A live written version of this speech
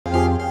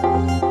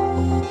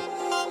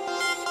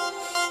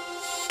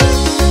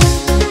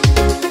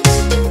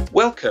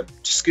Welcome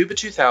to Scuba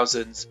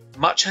 2000's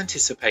much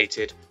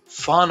anticipated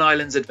Farne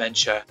Islands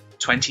Adventure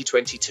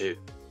 2022.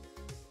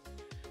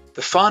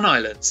 The Farne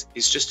Islands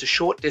is just a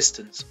short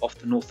distance off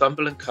the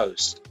Northumberland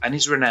coast and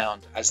is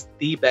renowned as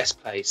the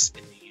best place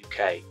in the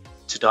UK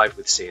to dive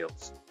with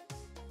seals.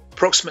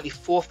 Approximately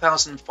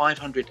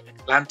 4,500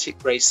 Atlantic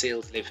grey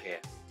seals live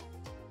here.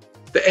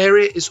 The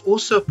area is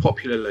also a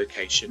popular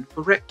location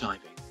for wreck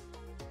diving.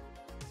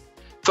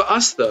 For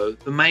us though,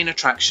 the main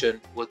attraction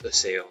were the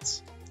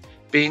seals.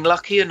 Being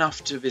lucky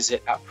enough to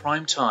visit at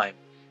prime time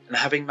and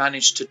having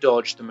managed to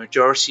dodge the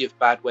majority of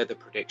bad weather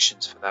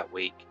predictions for that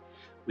week,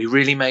 we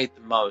really made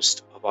the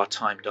most of our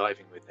time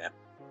diving with them.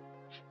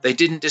 They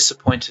didn't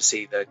disappoint us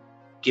either,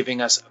 giving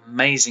us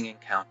amazing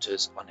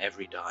encounters on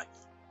every dive.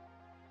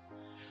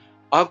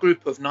 Our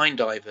group of 9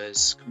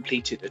 divers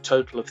completed a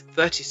total of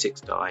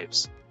 36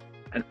 dives,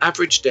 an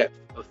average depth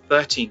of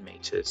 13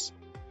 meters,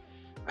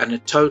 and a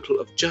total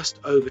of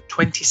just over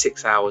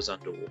 26 hours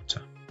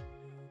underwater.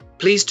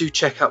 Please do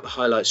check out the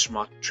highlights from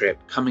our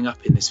trip coming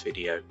up in this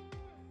video.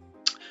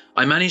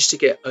 I managed to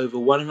get over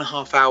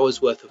 1.5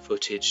 hours worth of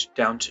footage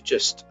down to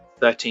just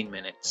 13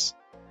 minutes.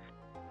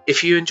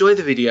 If you enjoy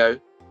the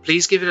video,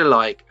 please give it a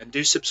like and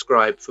do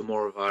subscribe for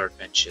more of our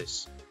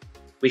adventures.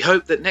 We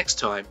hope that next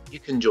time you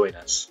can join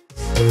us.